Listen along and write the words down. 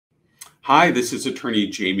Hi, this is attorney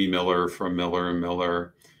Jamie Miller from Miller and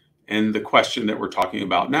Miller. And the question that we're talking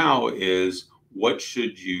about now is what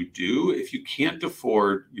should you do if you can't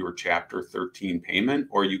afford your Chapter 13 payment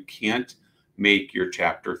or you can't make your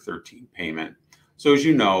Chapter 13 payment? So, as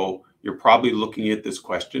you know, you're probably looking at this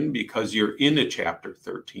question because you're in a Chapter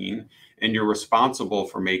 13 and you're responsible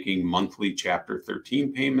for making monthly Chapter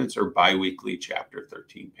 13 payments or biweekly Chapter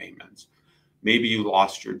 13 payments. Maybe you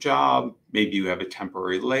lost your job, maybe you have a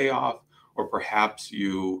temporary layoff, or perhaps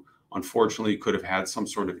you unfortunately could have had some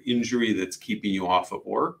sort of injury that's keeping you off of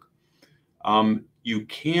work. You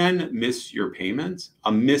can miss your payments.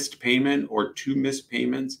 A missed payment or two missed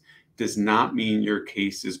payments does not mean your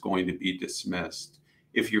case is going to be dismissed.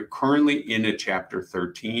 If you're currently in a Chapter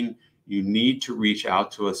 13, you need to reach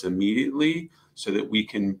out to us immediately so that we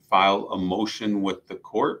can file a motion with the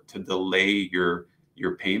court to delay your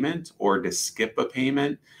payment or to skip a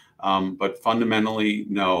payment. But fundamentally,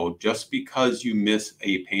 no, just because you miss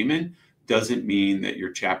a payment doesn't mean that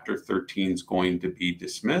your Chapter 13 is going to be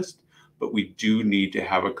dismissed. But we do need to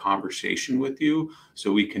have a conversation with you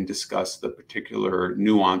so we can discuss the particular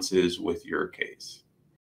nuances with your case.